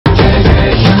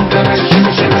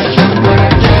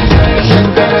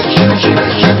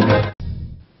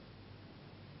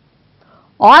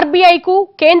ఆర్బీఐకు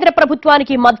కేంద్ర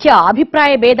ప్రభుత్వానికి మధ్య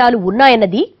అభిప్రాయ భేదాలు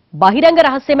ఉన్నాయన్నది బహిరంగ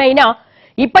రహస్యమైనా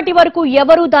ఇప్పటి వరకు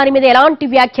ఎవరూ దాని మీద ఎలాంటి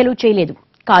వ్యాఖ్యలు చేయలేదు.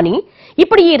 కానీ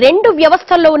ఇప్పుడు ఈ రెండు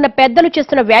వ్యవస్థల్లో ఉన్న పెద్దలు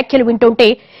చేస్తున్న వ్యాఖ్యలు వింటుంటే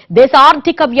దేశ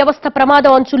ఆర్థిక వ్యవస్థ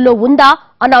ప్రమాదం అంచుల్లో ఉందా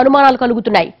అన్న అనుమానాలు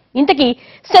కలుగుతున్నాయి. ఇంతకీ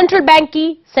సెంట్రల్ బ్యాంక్ కి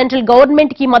సెంట్రల్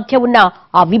గవర్నమెంట్ కి మధ్య ఉన్న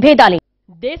ఆ విభేదాలే.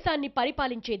 దేశాన్ని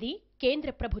పరిపాలించేది కేంద్ర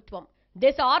ప్రభుత్వం,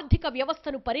 దేశ ఆర్థిక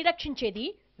వ్యవస్థను పరిరక్షించేది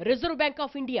రిజర్వ్ బ్యాంక్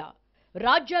ఆఫ్ ఇండియా.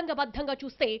 రాజ్యాంగబద్ధంగా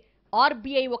చూస్తే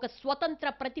ఆర్బీఐ ఒక స్వతంత్ర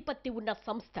ప్రతిపత్తి ఉన్న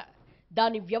సంస్థ.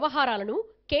 దాని వ్యవహారాలను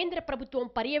కేంద్ర ప్రభుత్వం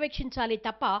పర్యవేక్షించాలి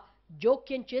తప్ప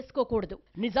జోక్యం చేసుకోకూడదు.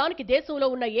 నిజానికి దేశంలో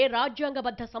ఉన్న ఏ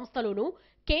రాజ్యాంగబద్ధ సంస్థలోనూ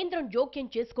కేంద్రం జోక్యం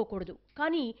చేసుకోకూడదు.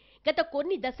 కానీ గత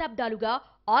కొన్ని దశాబ్దాలుగా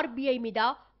ఆర్బీఐ మీద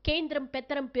కేంద్రం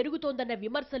పెత్తనం పెరుగుతోందన్న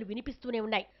విమర్శలు వినిపిస్తూనే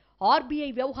ఉన్నాయి. ఆర్బీఐ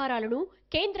వ్యవహారాలను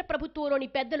కేంద్ర ప్రభుత్వంలోని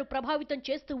పెద్దలు ప్రభావితం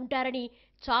చేస్తూ ఉంటారని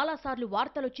చాలాసార్లు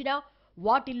వార్తలొచ్చినా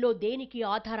వాటిల్లో దేనికి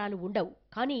ఆధారాలు ఉండవు.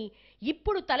 కానీ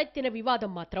ఇప్పుడు తలెత్తిన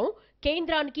వివాదం మాత్రం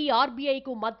కేంద్రానికి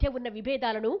ఆర్బీఐకు మధ్య ఉన్న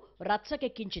విభేదాలను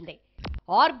రచ్చకెక్కించింది.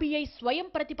 ఆర్బీఐ స్వయం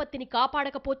ప్రతిపత్తిని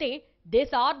కాపాడకపోతే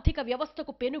దేశ ఆర్థిక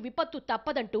వ్యవస్థకు పెను విపత్తు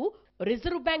తప్పదంటూ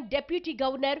reserve bank deputy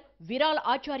governor Viral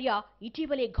ఆచార్య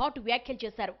ఇటీవలే ఘాటు వ్యాఖ్యలు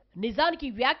చేశారు. నిజానికి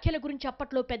వ్యాఖ్యల గురించి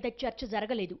అప్పట్లో పెద్ద చర్చ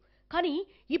జరగలేదు. కానీ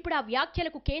ఇప్పుడు ఆ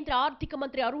వ్యాఖ్యలకు కేంద్ర ఆర్థిక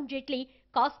మంత్రి అరుణ్ జైట్లీ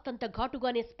కాస్తంత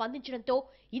ఘాటుగానే స్పందించడంతో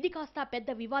ఇది కాస్త పెద్ద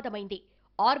వివాదమైంది.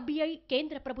 ఆర్బీఐ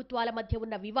కేంద్ర ప్రభుత్వాల మధ్య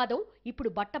ఉన్న వివాదం ఇప్పుడు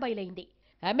బట్టబయలైంది.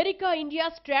 అమెరికా ఇండియా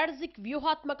స్ట్రాటజిక్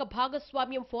వ్యూహాత్మక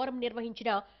భాగస్వామ్యం ఫోరం నిర్వహించిన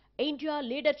ఇండియా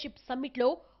లీడర్షిప్ సమ్మిట్లో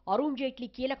అరుణ్ జైట్లీ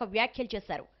కీలక వ్యాఖ్యలు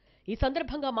చేశారు. ఈ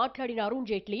సందర్భంగా మాట్లాడిన అరుణ్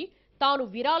జైట్లీ తాను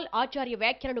విరాల్ ఆచార్య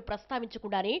వ్యాఖ్యలను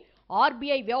ప్రస్తావించకుండానే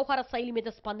ఆర్బీఐ వ్యవహార శైలి మీద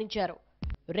స్పందించారు.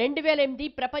 2008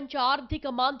 ప్రపంచ ఆర్థిక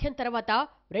మాంద్యం తర్వాత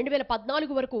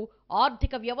 2014 వరకు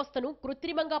ఆర్థిక వ్యవస్థను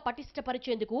కృత్రిమంగా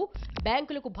పటిష్టపరిచేందుకు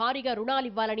బ్యాంకులకు భారీగా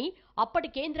రుణాలివ్వాలని అప్పటి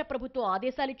కేంద్ర ప్రభుత్వం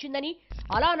ఆదేశాలిచ్చిందని,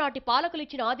 అలా నాటి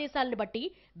పాలకులిచ్చిన ఆదేశాలను బట్టి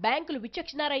బ్యాంకులు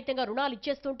విచక్షణారహితంగా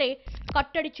రుణాలిచ్చేస్తుంటే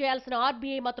కట్టడి చేయాల్సిన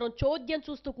ఆర్బీఐ మాత్రం చోద్యం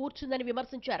చూస్తూ కూర్చుందని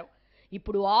విమర్శించారు.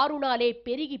 ఇప్పుడు ఆ రుణాలే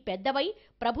పెరిగి పెద్దవై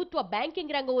ప్రభుత్వ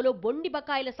బ్యాంకింగ్ రంగంలో బొండి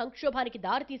బకాయిల సంక్షోభానికి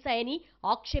దారితీశాయని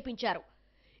ఆక్షేపించారు.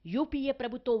 యూపీఏ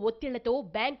ప్రభుత్వం ఒత్తిళ్లతో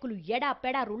బ్యాంకులు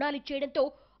ఎడాపెడా రుణాలిచ్చేయడంతో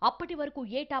అప్పటి వరకు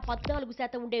ఏటా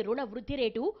 14% ఉండే రుణ వృద్ధి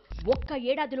రేటు ఒక్క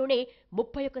ఏడాదిలోనే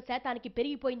 31%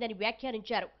 పెరిగిపోయిందని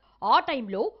వ్యాఖ్యానించారు. ఆ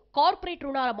టైంలో కార్పొరేట్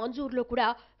రుణాల మంజూరులో కూడా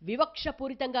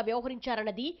వివక్షపూరితంగా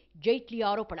వ్యవహరించారన్నది జైట్లీ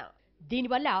ఆరోపణ.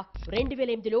 దీనివల్ల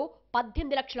 2008లో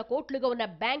 18 లక్షల కోట్లుగా ఉన్న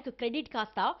బ్యాంక్ క్రెడిట్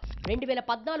కాస్త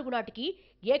 2014 నాటికి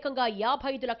ఏకంగా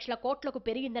 55 లక్షల కోట్లకు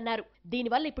పెరిగిందన్నారు.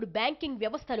 దీనివల్ల ఇప్పుడు బ్యాంకింగ్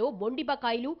వ్యవస్థలో మొండి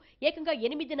బకాయిలు ఏకంగా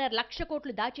 8.5 లక్షల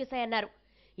కోట్లు దాచేశాయన్నారు.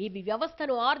 ఇవి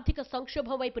వ్యవస్థను ఆర్థిక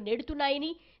సంక్షోభం వైపు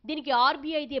నెడుతున్నాయని, దీనికి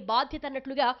ఆర్బీఐదే బాధ్యత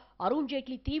అన్నట్లుగా అరుణ్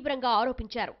జైట్లీ తీవ్రంగా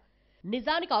ఆరోపించారు.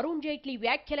 నిజానికి అరుణ్ జైట్లీ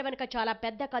వ్యాఖ్యల వెనుక చాలా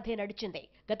పెద్ద కథే నడిచింది.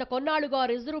 గత కొన్నాళ్లుగా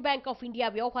రిజర్వ్ బ్యాంక్ ఆఫ్ ఇండియా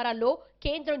వ్యవహారాల్లో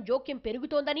కేంద్రం జోక్యం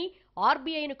పెరుగుతోందని,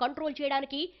 ఆర్బీఐను కంట్రోల్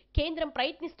చేయడానికి కేంద్రం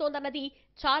ప్రయత్నిస్తోందన్నది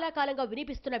చాలా కాలంగా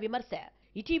వినిపిస్తున్న విమర్శ.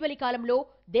 ఇటీవలి కాలంలో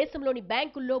దేశంలోని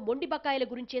బ్యాంకుల్లో మొండి బకాయిల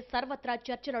గురించే సర్వత్రా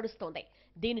చర్చ నడుస్తోంది.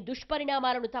 దీని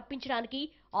దుష్పరిణామాలను తప్పించడానికి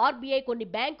ఆర్బీఐ కొన్ని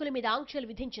బ్యాంకుల మీద ఆంక్షలు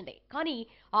విధించింది. కానీ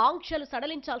ఆ ఆంక్షలు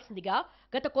సడలించాల్సిందిగా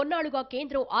గత కొన్నాళ్లుగా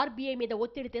కేంద్రం ఆర్బీఐ మీద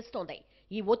ఒత్తిడి తెస్తోంది.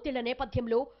 ఈ ఒత్తిళ్ల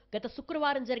నేపథ్యంలో గత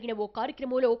శుక్రవారం జరిగిన ఓ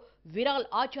కార్యక్రమంలో విరాల్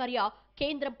ఆచార్య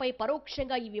కేంద్రంపై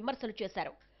పరోక్షంగా ఈ విమర్శలు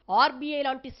చేశారు. ఆర్బీఐ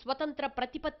లాంటి స్వతంత్ర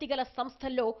ప్రతిపత్తి గల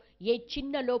సంస్థల్లో ఏ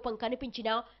చిన్న లోపం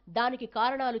కనిపించినా దానికి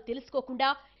కారణాలు తెలుసుకోకుండా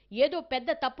ఏదో పెద్ద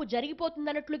తప్పు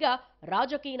జరిగిపోతుందన్నట్లుగా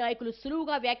రాజకీయ నాయకులు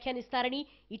సులువుగా వ్యాఖ్యానిస్తారని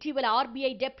ఇటీవల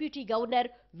ఆర్బీఐ డిప్యూటీ గవర్నర్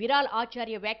విరాల్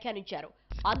ఆచార్య వ్యాఖ్యానించారు.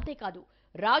 అంతేకాదు,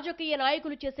 రాజకీయ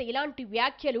నాయకులు చేసే ఇలాంటి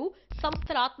వ్యాఖ్యలు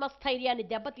సంస్థల ఆత్మస్థైర్యాన్ని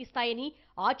దెబ్బతీస్తాయని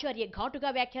ఆచార్య ఘాటుగా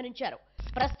వ్యాఖ్యానించారు.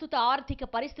 ప్రస్తుత ఆర్థిక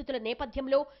పరిస్థితుల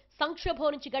నేపథ్యంలో సంక్షోభం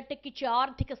నుంచి గట్టెక్కించే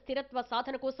ఆర్థిక స్థిరత్వ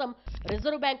సాధన కోసం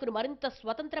రిజర్వ్ బ్యాంకును మరింత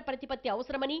స్వతంత్ర ప్రతిపత్తి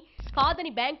అవసరమని,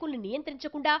 కాదని బ్యాంకుల్ని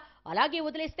నియంత్రించకుండా అలాగే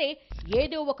వదిలేస్తే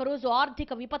ఏదో ఒకరోజు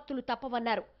ఆర్థిక విపత్తులు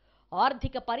తప్పవన్నారు.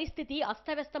 ఆర్థిక పరిస్థితి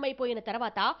అస్తవ్యస్తమైపోయిన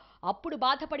తర్వాత అప్పుడు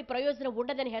బాధపడి ప్రయోజనం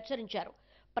ఉండదని హెచ్చరించారు.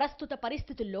 ప్రస్తుత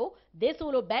పరిస్థితుల్లో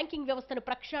దేశంలో బ్యాంకింగ్ వ్యవస్థను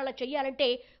ప్రక్షాళన చేయాలంటే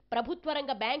ప్రభుత్వ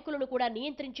రంగ బ్యాంకులను కూడా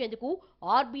నియంత్రించేందుకు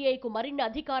ఆర్బీఐకు మరిన్ని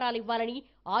అధికారాలు ఇవ్వాలని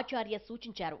ఆచార్య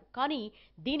సూచించారు. కానీ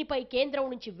దీనిపై కేంద్రం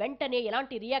నుంచి వెంటనే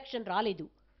ఎలాంటి రియాక్షన్ రాలేదు.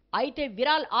 అయితే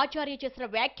విరాల్ ఆచార్య చేసిన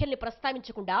వ్యాఖ్యల్ని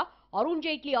ప్రస్తావించకుండా అరుణ్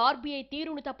జైట్లీ ఆర్బీఐ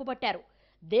తీరును తప్పుపట్టారు.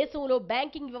 దేశంలో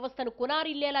బ్యాంకింగ్ వ్యవస్థను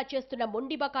కునారిల్లేలా చేస్తున్న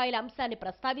మొండి బకాయిల అంశాన్ని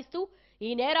ప్రస్తావిస్తూ ఈ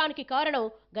నేరానికి కారణం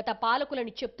గత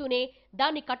పాలకులని చెప్తూనే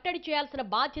దాన్ని కట్టడి చేయాల్సిన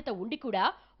బాధ్యత ఉండి కూడా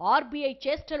ఆర్బీఐ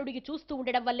చేష్టలుడిగి చూస్తూ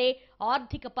ఉండడం వల్లే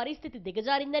ఆర్థిక పరిస్థితి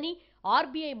దిగజారిందని,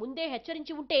 ఆర్బీఐ ముందే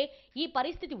హెచ్చరించి ఉంటే ఈ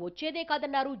పరిస్థితి వచ్చేదే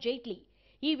కాదన్నారు జైట్లీ.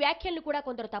 ఈ వ్యాఖ్యలను కూడా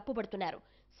కొందరు తప్పుపడుతున్నారు.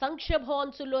 సంక్షోభం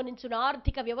అంచుల్లో నించున్న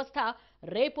ఆర్థిక వ్యవస్థ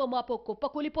రేపో మాపో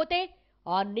కుప్పకూలిపోతే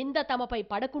ఆ నింద తమపై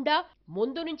పడకుండా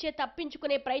ముందు నుంచే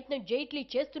తప్పించుకునే ప్రయత్నం జైట్లీ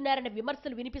చేస్తున్నారన్న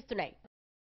విమర్శలు వినిపిస్తున్నాయి.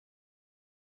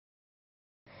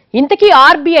 ఇంతకీ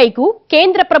ఆర్బీఐకు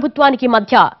కేంద్ర ప్రభుత్వానికి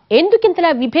మధ్య ఎందుకింతలా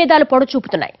విభేదాలు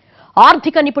పొడచూపుతున్నాయి?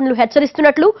 ఆర్థిక నిపుణులు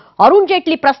హెచ్చరిస్తున్నట్లు, అరుణ్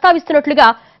జైట్లీ ప్రస్తావిస్తున్నట్లుగా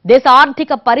దేశ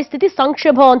ఆర్థిక పరిస్థితి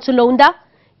సంక్షోభం అంచుల్లో ఉందా?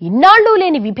 ఇన్నాళ్లు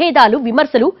లేని విభేదాలు,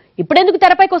 విమర్శలు ఇప్పుడెందుకు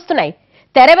తెరపైకి వస్తున్నాయి?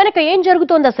 తెర వెనక ఏం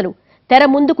జరుగుతోంది? అసలు తెర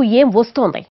ముందుకు ఏం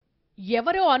వస్తోంది?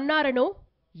 ఎవరో అన్నారనో,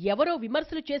 ఎవరో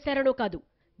విమర్శలు చేశారనో కాదు,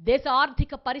 దేశ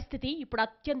ఆర్థిక పరిస్థితి ఇప్పుడు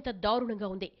అత్యంత దారుణంగా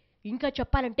ఉంది. ఇంకా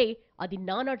చెప్పాలంటే అది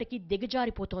నానాటికి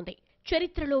దిగజారిపోతోంది.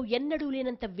 చరిత్రలో ఎన్నడూ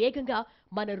లేనంత వేగంగా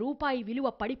మన రూపాయి విలువ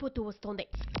పడిపోతూ వస్తోంది.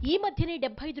 ఈ మధ్యనే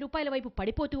 75 రూపాయల వైపు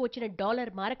పడిపోతూ వచ్చిన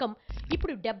డాలర్ మారకం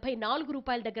ఇప్పుడు 74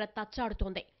 రూపాయల దగ్గర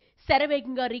తచ్చాడుతోంది.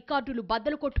 శరవేగంగా రికార్డులు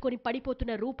బద్దలు కొట్టుకుని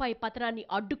పడిపోతున్న రూపాయి పతనాన్ని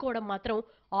అడ్డుకోవడం మాత్రం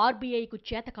ఆర్బీఐకు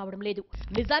చేత కావడం లేదు.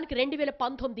 నిజానికి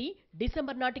 2019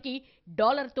 డిసెంబర్ నాటికి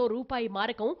డాలర్తో రూపాయి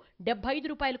మారకం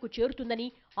 75 రూపాయలకు చేరుతుందని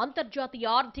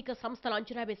అంతర్జాతీయ ఆర్థిక సంస్థలు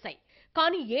అంచనా వేశాయి.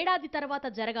 కానీ ఏడాది తర్వాత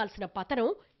జరగాల్సిన పతనం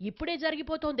ఇప్పుడే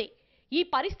జరిగిపోతోంది. ఈ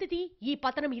పరిస్థితి, ఈ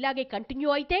పతనం ఇలాగే కంటిన్యూ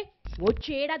అయితే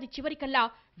వచ్చే ఏడాది చివరికల్లా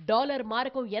డాలర్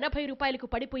మారకం 80 రూపాయలకు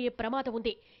పడిపోయే ప్రమాదం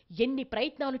ఉంది. ఎన్ని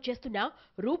ప్రయత్నాలు చేస్తున్నా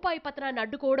రూపాయి పతనాన్ని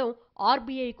అడ్డుకోవడం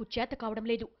ఆర్బీఐకు చేత కావడం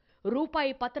లేదు.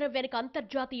 రూపాయి పతనం వెనుక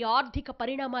అంతర్జాతీయ ఆర్థిక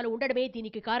పరిణామాలు ఉండడమే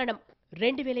దీనికి కారణం.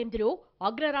 2008లో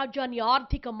అగ్రరాజ్యాన్ని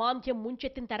ఆర్థిక మాంద్యం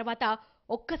ముంచెత్తిన తర్వాత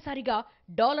ఒక్కసారిగా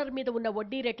డాలర్ మీద ఉన్న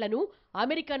వడ్డీ రేట్లను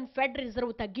అమెరికన్ ఫెడ్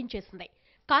రిజర్వ్ తగ్గించేసింది.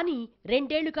 కానీ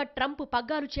 2 ఏళ్లుగా ట్రంప్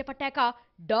పగ్గాలు చేపట్టాక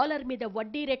డాలర్ మీద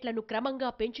వడ్డీ రేట్లను క్రమంగా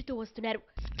పెంచుతూ వస్తున్నారు.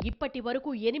 ఇప్పటి వరకు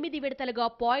 8 విడతలుగా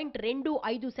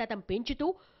 0.25% పెంచుతూ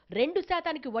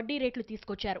 2% వడ్డీ రేట్లు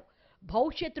తీసుకొచ్చారు.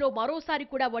 భవిష్యత్తులో మరోసారి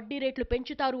కూడా వడ్డీ రేట్లు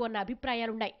పెంచుతారు అన్న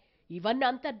అభిప్రాయాలున్నాయి. ఇవన్నీ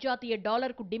అంతర్జాతీయ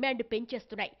డాలర్కు డిమాండ్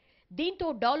పెంచేస్తున్నాయి. దీంతో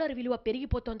డాలర్ విలువ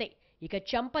పెరిగిపోతోంది. ఇక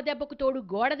చెంప దెబ్బకు తోడు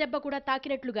గోడ దెబ్బ కూడా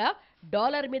తాకినట్లుగా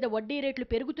డాలర్ మీద వడ్డీ రేట్లు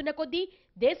పెరుగుతున్న కొద్దీ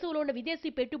దేశంలో ఉన్న విదేశీ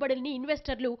పెట్టుబడుల్ని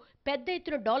ఇన్వెస్టర్లు పెద్ద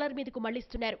ఎత్తున డాలర్ మీదకు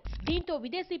మళ్లిస్తున్నారు. దీంతో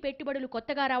విదేశీ పెట్టుబడులు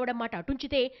కొత్తగా రావడం మాట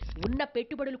అటుంచితే ఉన్న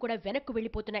పెట్టుబడులు కూడా వెనక్కు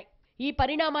వెళ్లిపోతున్నాయి. ఈ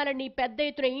పరిణామాలన్నీ పెద్ద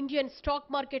ఎత్తున ఇండియన్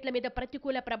స్టాక్ మార్కెట్ల మీద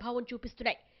ప్రతికూల ప్రభావం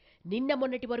చూపిస్తున్నాయి. నిన్న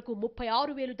మొన్నటి వరకు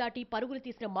 36,000 దాటి పరుగులు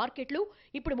తీసిన మార్కెట్లు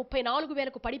ఇప్పుడు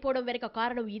 34,000కు పడిపోవడం వెనుక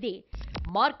కారణం ఇదే.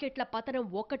 మార్కెట్ల పతనం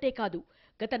ఒక్కటే కాదు,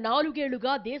 గత 4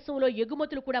 ఏళ్లుగా దేశంలో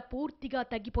ఎగుమతులు కూడా పూర్తిగా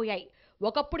తగ్గిపోయాయి.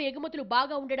 ఒకప్పుడు ఎగుమతులు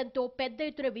బాగా ఉండడంతో పెద్ద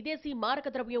ఎత్తున విదేశీ మారక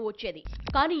ద్రవ్యం వచ్చేది.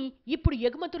 కానీ ఇప్పుడు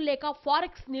ఎగుమతులు లేక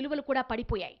ఫారెక్స్ నిల్వలు కూడా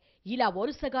పడిపోయాయి. ఇలా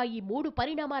వరుసగా ఈ 3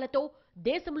 పరిణామాలతో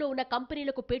దేశంలో ఉన్న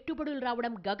కంపెనీలకు పెట్టుబడులు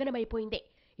రావడం గగనమైపోయింది.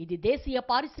 ఇది దేశీయ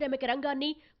పారిశ్రామిక రంగాన్ని,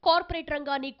 కార్పొరేట్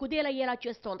రంగాన్ని కుదేలయ్యేలా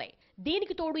చేస్తోంది.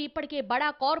 దీనికి తోడు ఇప్పటికే బడా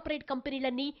కార్పొరేట్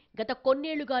కంపెనీలన్నీ గత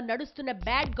కొన్నేళ్లుగా నడుస్తున్న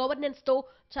బ్యాడ్ గవర్నెన్స్ తో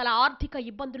చాలా ఆర్థిక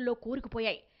ఇబ్బందుల్లో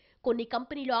కూరుకుపోయాయి. కొన్ని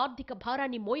కంపెనీలు ఆర్థిక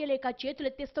భారాన్ని మోయలేక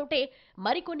చేతులెత్తేస్తుంటే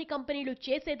మరికొన్ని కంపెనీలు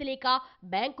చేసేది లేక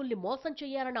బ్యాంకుల్ని మోసం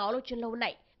చేయాలన్న ఆలోచనలో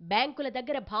ఉన్నాయి. బ్యాంకుల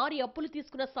దగ్గర భారీ అప్పులు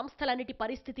తీసుకున్న సంస్థలన్నిటి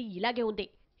పరిస్థితి ఇలాగే ఉంది.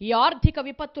 ఈ ఆర్థిక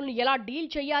విపత్తుల్ని ఎలా డీల్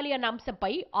చేయాలి అన్న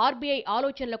అంశంపై ఆర్బీఐ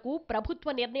ఆలోచనలకు,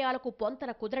 ప్రభుత్వ నిర్ణయాలకు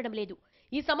పొంతన కుదరడం లేదు.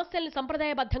 ఈ సమస్యల్ని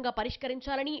సంప్రదాయబద్ధంగా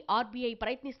పరిష్కరించాలని ఆర్బీఐ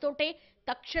ప్రయత్నిస్తుంటే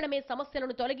తక్షణమే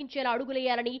సమస్యలను తొలగించేలా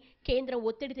అడుగులేయాలని కేంద్రం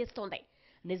ఒత్తిడి తెస్తోంది.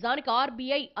 నిజానికి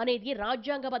ఆర్బీఐ అనేది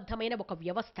రాజ్యాంగబద్ధమైన ఒక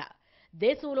వ్యవస్థ.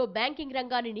 దేశంలో బ్యాంకింగ్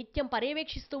రంగాన్ని నిత్యం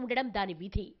పర్యవేక్షిస్తూ ఉండడం దాని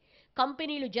విధి.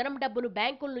 కంపెనీలు జనం డబ్బును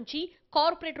బ్యాంకుల నుంచి,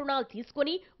 కార్పొరేట్ రుణాలు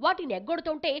తీసుకుని వాటిని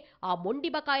ఎగ్గొడుతుంటే ఆ మొండి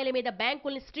బకాయిల మీద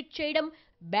బ్యాంకుల్ని స్ట్రిక్ట్ చేయడం,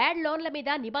 బ్యాడ్ లోన్ల మీద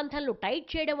నిబంధనలు టైట్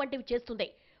చేయడం వంటివి చేస్తుంది.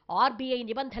 ఆర్బీఐ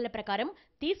నిబంధనల ప్రకారం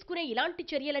తీసుకునే ఇలాంటి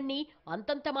చర్యలన్నీ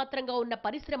అంతంత మాత్రంగా ఉన్న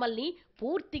పరిశ్రమల్ని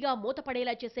పూర్తిగా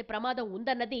మూతపడేలా చేసే ప్రమాదం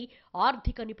ఉందన్నది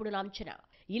ఆర్థిక నిపుణుల అంచనా.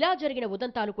 ఇలా జరిగిన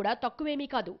ఉదంతాలు కూడా తక్కువేమీ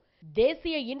కాదు.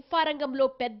 దేశీయ ఇన్ఫ్రా రంగంలో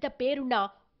పెద్ద పేరున్న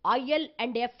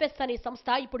IL&FS అనే సంస్థ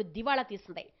ఇప్పుడు దివాళా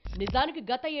తీసింది. నిజానికి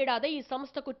గత ఏడాది ఈ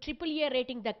సంస్థకు AAA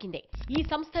రేటింగ్ దక్కింది. ఈ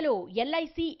సంస్థలో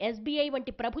LIC, SBI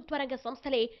వంటి ప్రభుత్వ రంగ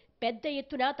సంస్థలే పెద్ద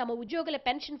ఎత్తున తమ ఉద్యోగుల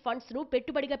పెన్షన్ ఫండ్స్ ను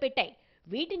పెట్టుబడిగా పెట్టాయి.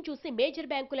 వీటిని చూసి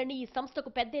మేజర్ బ్యాంకులన్నీ ఈ సంస్థకు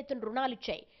పెద్ద ఎత్తున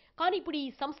రుణాలిచ్చాయి. కానీ ఇప్పుడు ఈ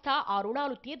సంస్థ ఆ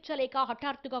రుణాలు తీర్చలేక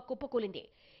హఠాత్తుగా కుప్పకూలింది.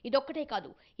 ఇదొక్కటే కాదు,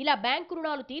 ఇలా బ్యాంకు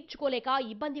రుణాలు తీర్చుకోలేక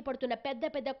ఇబ్బంది పడుతున్న పెద్ద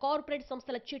పెద్ద కార్పొరేట్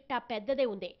సంస్థల చిట్టా పెద్దదే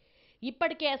ఉంది.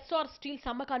 ఇప్పటికే ఎస్ఆర్ స్టీల్స్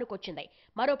అమ్మకానికి వచ్చింది.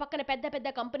 మరో పక్కన పెద్ద పెద్ద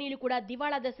కంపెనీలు కూడా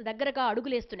దివాళా దశ దగ్గరగా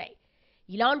అడుగులేస్తున్నాయి.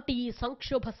 ఇలాంటి ఈ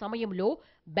సంక్షోభ సమయంలో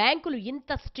బ్యాంకులు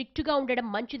ఇంత స్ట్రిక్ట్గా ఉండడం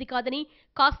మంచిది కాదని,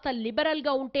 కాస్త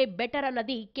లిబరల్గా ఉంటే బెటర్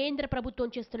అన్నది కేంద్ర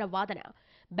ప్రభుత్వం చేస్తున్న వాదన.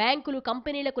 బ్యాంకులు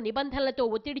కంపెనీలకు నిబంధనలతో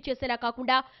ఒత్తిడి చేసేలా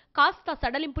కాకుండా కాస్త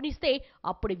సడలింపునిస్తే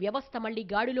అప్పుడు వ్యవస్థ మళ్లీ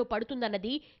గాడిలో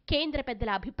పడుతుందన్నది కేంద్ర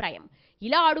పెద్దల అభిప్రాయం.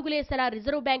 ఇలా అడుగులేసేలా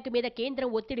రిజర్వ్ బ్యాంకు మీద కేంద్రం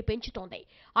ఒత్తిడి పెంచుతోంది.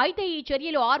 అయితే ఈ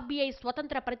చర్యలు ఆర్బీఐ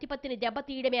స్వతంత్ర ప్రతిపత్తిని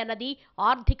దెబ్బతీయడమే అన్నది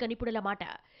ఆర్థిక నిపుణుల మాట.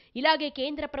 ఇలాగే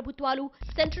కేంద్ర ప్రభుత్వాలు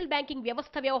సెంట్రల్ బ్యాంకింగ్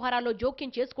వ్యవస్థ వ్యవహారాల్లో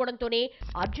జోక్యం చేసుకోవడంతోనే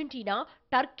అర్జెంటీనా,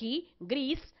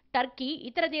 గ్రీస్, టర్కీ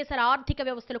ఇతర దేశాల ఆర్థిక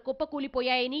వ్యవస్థలు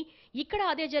కుప్పకూలిపోయాయని, ఇక్కడ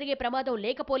అదే జరిగే ప్రమాదం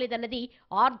లేకపోలేదన్నది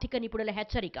ఆర్థిక నిపుణుల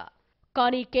హెచ్చరిక.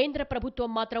 కానీ కేంద్ర ప్రభుత్వం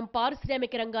మాత్రం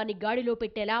పారిశ్రామిక రంగాన్ని గాడిలో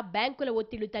పెట్టేలా బ్యాంకుల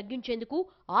ఒత్తిళ్లు తగ్గించేందుకు,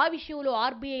 ఆ విషయంలో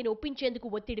ఆర్బీఐని ఒప్పించేందుకు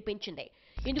ఒత్తిడి పెంచింది.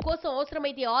 ఇందుకోసం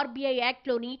అవసరమైతే ఆర్బీఐ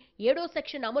యాక్ట్లోని 7వ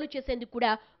సెక్షన్ అమలు చేసేందుకు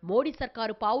కూడా మోడీ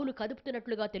సర్కారు పావులు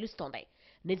కదుపుతున్నట్లుగా తెలుస్తోంది.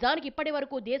 నిజానికి ఇప్పటి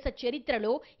వరకు దేశ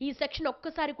చరిత్రలో ఈ సెక్షన్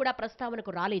ఒక్కసారి కూడా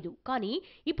ప్రస్తావనకు రాలేదు. కానీ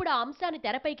ఇప్పుడు ఆ అంశాన్ని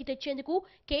తెరపైకి తెచ్చేందుకు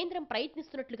కేంద్రం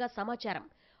ప్రయత్నిస్తున్నట్లుగా సమాచారం.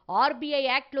 ఆర్బీఐ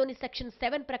యాక్ట్లోని సెక్షన్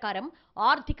 7 ప్రకారం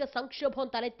ఆర్థిక సంక్షోభం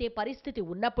తలెత్తే పరిస్థితి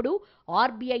ఉన్నప్పుడు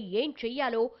ఆర్బీఐ ఏం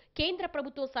చెయ్యాలో కేంద్ర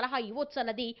ప్రభుత్వం సలహా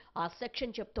ఇవ్వొచ్చన్నది ఆ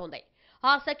సెక్షన్ చెప్తోంది.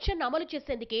 ఆ సెక్షన్ అమలు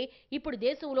చేసేందుకే ఇప్పుడు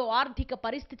దేశంలో ఆర్థిక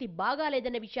పరిస్థితి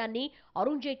బాగాలేదన్న విషయాన్ని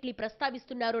అరుణ్ జైట్లీ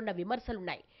ప్రస్తావిస్తున్నారన్న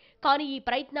విమర్శలున్నాయి. కానీ ఈ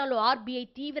ప్రయత్నాలను ఆర్బీఐ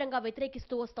తీవ్రంగా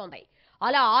వ్యతిరేకిస్తూ వస్తోంది.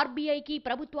 అలా ఆర్బీఐకి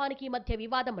ప్రభుత్వానికి మధ్య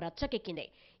వివాదం రచ్చకెక్కింది.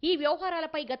 ఈ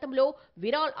వ్యవహారాలపై గతంలో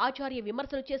విరాల్ ఆచార్య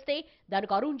విమర్శలు చేస్తే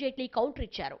దానికి అరుణ్ జైట్లీ కౌంటర్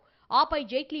ఇచ్చారు. ఆపై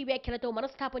జైట్లీ వ్యాఖ్యలతో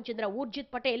మనస్తాపం చెందిన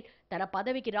ఊర్జిత్ పటేల్ తన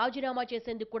పదవికి రాజీనామా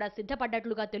చేసేందుకు కూడా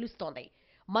సిద్ధపడ్డట్లుగా తెలుస్తోంది.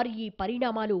 మరి ఈ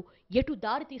పరిణామాలు ఎటు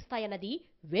దారితీస్తాయన్నది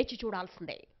వేచి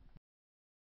చూడాల్సిందే.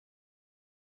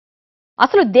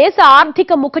 అసలు దేశ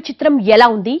ఆర్థిక ముఖ చిత్రం ఎలా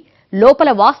ఉంది, లోపల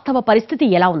వాస్తవ పరిస్థితి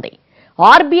ఎలా ఉంది?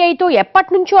 ఆర్బీఐతో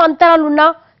ఎప్పటినుంచో అంతరాలున్నా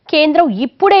కేంద్రం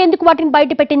ఇప్పుడే ఎందుకు వాటిని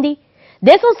బయటపెట్టింది?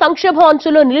 దేశం సంక్షోభం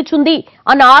అంచులో నిలుచుంది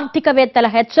అన్న ఆర్థికవేత్తల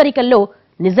హెచ్చరికల్లో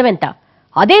నిజమెంత?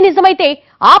 అదే నిజమైతే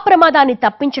ఆ ప్రమాదాన్ని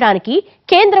తప్పించడానికి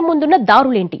కేంద్రం ముందున్న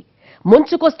దారులేంటి?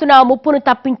 ముంచుకొస్తున్న ఆ ముప్పును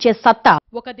తప్పించే సత్తా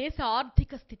ఒక దేశ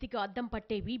ఆర్థిక స్థితికి అద్దం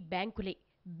పట్టేవి బ్యాంకులే.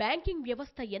 బ్యాంకింగ్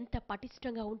వ్యవస్థ ఎంత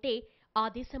పటిష్టంగా ఉంటే ఆ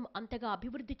దేశం అంతగా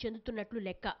అభివృద్ధి చెందుతున్నట్లు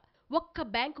లెక్క. ఒక్క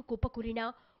బ్యాంకు కుప్పకూలినా,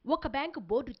 ఒక బ్యాంకు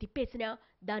బోర్డు తిప్పేసినా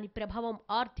దాని ప్రభావం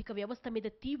ఆర్థిక వ్యవస్థ మీద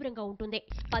తీవ్రంగా ఉంటుంది.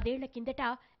 10 ఏళ్ల కిందట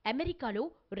అమెరికాలో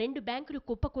 2 బ్యాంకులు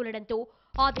కుప్పకూలడంతో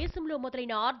ఆ దేశంలో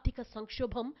మొదలైన ఆర్థిక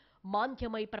సంక్షోభం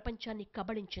మాంద్యమై ప్రపంచాన్ని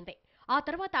కబళించింది. ఆ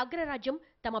తర్వాత అగ్రరాజ్యం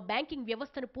తమ బ్యాంకింగ్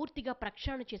వ్యవస్థను పూర్తిగా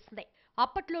ప్రక్షాళన చేసింది.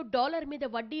 అప్పట్లో డాలర్ మీద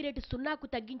వడ్డీ రేటు 0కు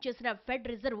తగ్గించేసిన ఫెడ్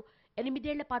రిజర్వ్ 8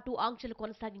 ఏళ్ల పాటు ఆంక్షలు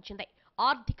కొనసాగించింది.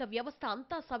 ఆర్థిక వ్యవస్థ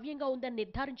అంతా సవ్యంగా ఉందని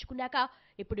నిర్ధారించుకున్నాక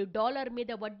ఇప్పుడు డాలర్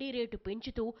మీద వడ్డీ రేటు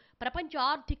పెంచుతూ ప్రపంచ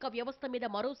ఆర్థిక వ్యవస్థ మీద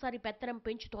మరోసారి పెత్తనం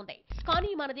పెంచుతోంది.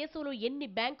 కానీ మన దేశంలో ఎన్ని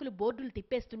బ్యాంకులు బోర్డులు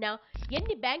తిప్పేస్తున్నా,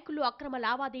 ఎన్ని బ్యాంకులు అక్రమ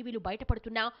లావాదేవీలు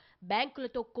బయటపడుతున్నా,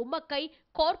 బ్యాంకులతో కుమ్మక్కై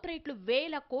కార్పొరేట్లు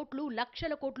వేల కోట్లు,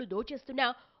 లక్షల కోట్లు దోచేస్తున్నా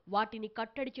వాటిని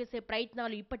కట్టడి చేసే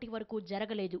ప్రయత్నాలు ఇప్పటి వరకు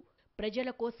జరగలేదు. ప్రజల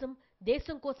కోసం,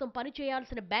 దేశం కోసం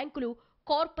పనిచేయాల్సిన బ్యాంకులు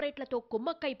కార్పొరేట్లతో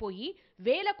కుమ్మక్కైపోయి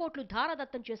వేల కోట్లు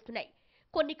ధారాదత్తం చేస్తున్నాయి.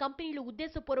 కొన్ని కంపెనీలు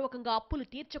ఉద్దేశపూర్వకంగా అప్పులు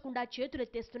తీర్చకుండా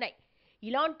చేతులెత్తేస్తున్నాయి.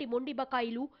 ఇలాంటి మొండి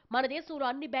బకాయిలు మన దేశంలో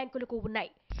అన్ని బ్యాంకులకు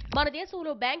ఉన్నాయి. మన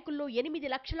దేశంలో బ్యాంకుల్లో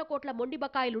 8 లక్షల కోట్ల మొండి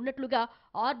బకాయిలున్నట్లుగా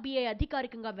ఆర్బీఐ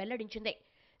అధికారికంగా వెల్లడించింది.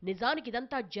 నిజానికి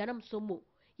ఇదంతా జనం సొమ్ము.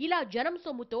 ఇలా జనం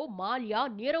సొమ్ముతో మాల్యా,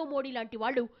 నీరవ్ మోడీ లాంటి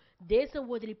వాళ్లు దేశం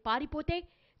వదిలి పారిపోతే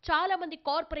చాలా మంది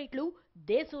కార్పొరేట్లు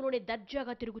దేశంలోనే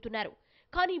దర్జాగా తిరుగుతున్నారు.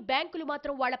 కానీ బ్యాంకులు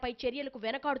మాత్రం వాళ్లపై చర్యలకు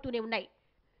వెనకాడుతూనే ఉన్నాయి.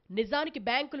 నిజానికి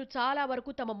బ్యాంకులు చాలా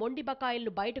వరకు తమ మొండి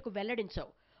బకాయిలను బయటకు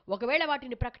వెల్లడించవు. ఒకవేళ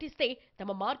వాటిని ప్రకటిస్తే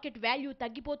తమ మార్కెట్ వాల్యూ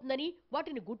తగ్గిపోతుందని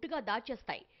వాటిని గుట్టుగా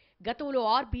దాచేస్తాయి. గతంలో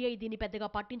ఆర్బీఐ దీన్ని పెద్దగా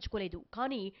పట్టించుకోలేదు.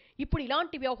 కానీ ఇప్పుడు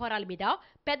ఇలాంటి వ్యవహారాల మీద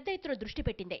పెద్ద ఎత్తున దృష్టి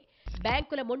పెట్టింది.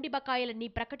 బ్యాంకుల మొండి బకాయిలన్నీ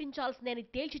ప్రకటించాల్సిందని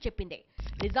తేల్చి చెప్పింది.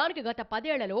 నిజానికి గత 10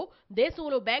 ఏళ్లలో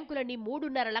దేశంలో బ్యాంకులన్నీ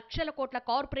 3.5 లక్షల కోట్ల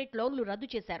కార్పొరేట్ లోన్లు రద్దు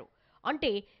చేశారు.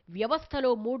 అంటే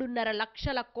వ్యవస్థలో 3.5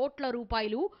 లక్షల కోట్ల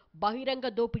రూపాయలు బహిరంగ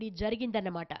దోపిడీ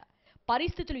జరిగిందన్నమాట.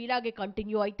 పరిస్థితులు ఇలాగే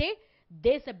కంటిన్యూ అయితే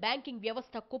దేశ బ్యాంకింగ్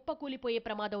వ్యవస్థ కుప్పకూలిపోయే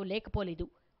ప్రమాదం లేకపోలేదు.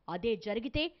 అదే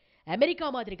జరిగితే అమెరికా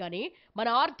మాదిరిగానే మన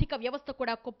ఆర్థిక వ్యవస్థ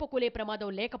కూడా కుప్పకూలే ప్రమాదం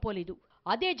లేకపోలేదు.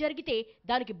 అదే జరిగితే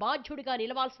దానికి బాధ్యుడిగా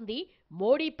నిలవాల్సింది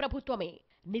మోడీ ప్రభుత్వమే.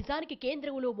 నిజానికి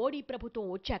కేంద్రంలో మోడీ ప్రభుత్వం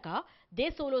వచ్చాక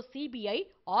దేశంలో సిబిఐ,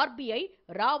 ఆర్బీఐ,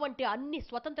 రా వంటి అన్ని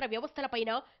స్వతంత్ర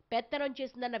వ్యవస్థలపైన పెత్తనం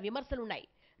చేసిందన్న విమర్శలున్నాయి.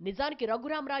 నిజానికి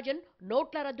రఘురాం రాజన్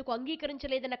నోట్ల రద్దుకు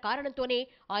అంగీకరించలేదన్న కారణంతోనే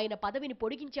ఆయన పదవిని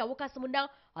పొడిగించే అవకాశమున్నా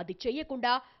అది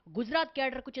చెయ్యకుండా గుజరాత్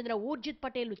కేడర్కు చెందిన ఊర్జిత్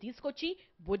పటేల్ను తీసుకొచ్చి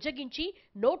బుజ్జగించి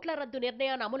నోట్ల రద్దు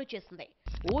నిర్ణయాన్ని అమలు చేసింది.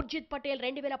 ఊర్జిత్ పటేల్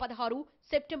 2016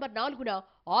 సెప్టెంబర్ 4న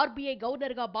ఆర్బీఐ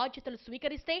గవర్నర్గా బాధ్యతలు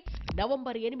స్వీకరిస్తే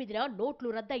నవంబర్ 8న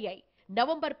నోట్లు రద్దయ్యాయి.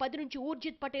 నవంబర్ 10 నుంచి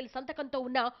ఊర్జిత్ పటేల్ సంతకంతో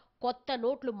ఉన్న కొత్త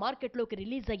నోట్లు మార్కెట్లోకి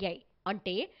రిలీజ్ అయ్యాయి.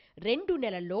 అంటే 2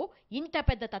 నెలల్లో ఇంత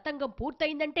పెద్ద తతంగం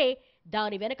పూర్తయిందంటే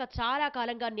దాని వెనక చాలా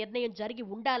కాలంగా నిర్ణయం జరిగి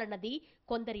ఉండాలన్నది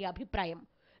కొందరి అభిప్రాయం.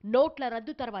 నోట్ల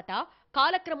రద్దు తర్వాత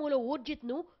కాలక్రమంలో ఊర్జిత్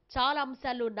ను చాలా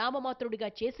అంశాల్లో నామమాత్రుడిగా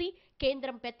చేసి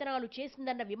కేంద్రం పెత్తనాలు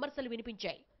చేసిందన్న విమర్శలు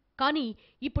వినిపించాయి. కానీ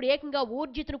ఇప్పుడు ఏకంగా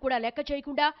ఊర్జిత్ ను కూడా లెక్క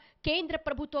చేయకుండా కేంద్ర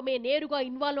ప్రభుత్వమే నేరుగా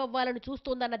ఇన్వాల్వ్ అవ్వాలని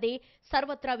చూస్తోందన్నదే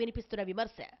సర్వత్రా వినిపిస్తున్న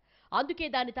విమర్శ. అందుకే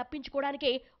దాన్ని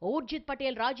తప్పించుకోవడానికే ఊర్జిత్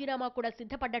పటేల్ రాజీనామా కూడా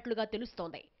సిద్ధపడ్డట్లుగా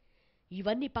తెలుస్తోంది.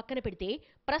 ఇవన్నీ పక్కన పెడితే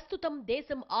ప్రస్తుతం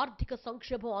దేశం ఆర్థిక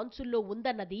సంక్షోభం అంచుల్లో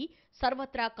ఉందన్నది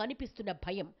సర్వత్రా కనిపిస్తున్న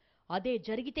భయం. అదే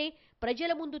జరిగితే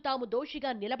ప్రజల ముందు తాము దోషిగా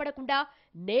నిలబడకుండా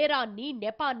నేరాన్ని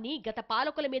నెపాన్ని గత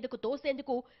పాలకుల మీదకు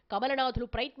తోసేందుకు కమలనాథులు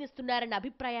ప్రయత్నిస్తున్నారన్న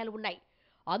అభిప్రాయాలు ఉన్నాయి.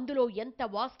 అందులో ఎంత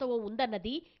వాస్తవం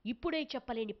ఉందన్నది ఇప్పుడే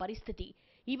చెప్పలేని పరిస్థితి.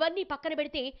 ఇవన్నీ పక్కన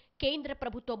పెడితే కేంద్ర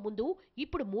ప్రభుత్వం ముందు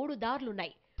ఇప్పుడు 3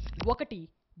 దారులున్నాయి. 1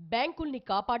 బ్యాంకుల్ని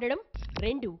కాపాడడం,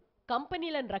 2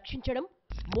 కంపెనీలను రక్షించడం,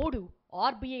 3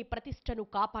 ఆర్బీఐ ప్రతిష్టను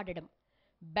కాపాడడం.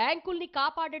 బ్యాంకుల్ని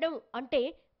కాపాడడం అంటే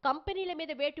కంపెనీల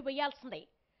మీద వేటు వేయాల్సిందే.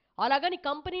 అలాగని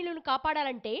కంపెనీలను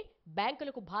కాపాడాలంటే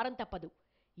బ్యాంకులకు భారం తప్పదు.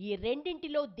 ఈ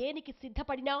రెండింటిలో దేనికి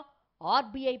సిద్ధపడినా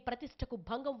ఆర్బీఐ ప్రతిష్టకు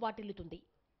భంగం వాటిల్లుతుంది.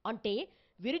 అంటే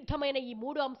విరుద్ధమైన ఈ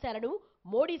 3 అంశాలను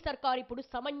మోడీ సర్కార్ ఇప్పుడు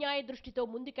సమన్యాయ దృష్టితో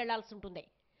ముందుకెళ్లాల్సింటుంది.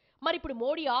 మరిప్పుడు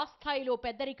మోడీ ఆ స్థాయిలో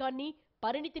పెద్దరికాన్ని,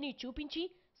 పరిణితిని చూపించి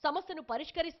సమస్యను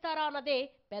పరిష్కరిస్తారా అన్నదే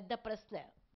పెద్ద ప్రశ్న.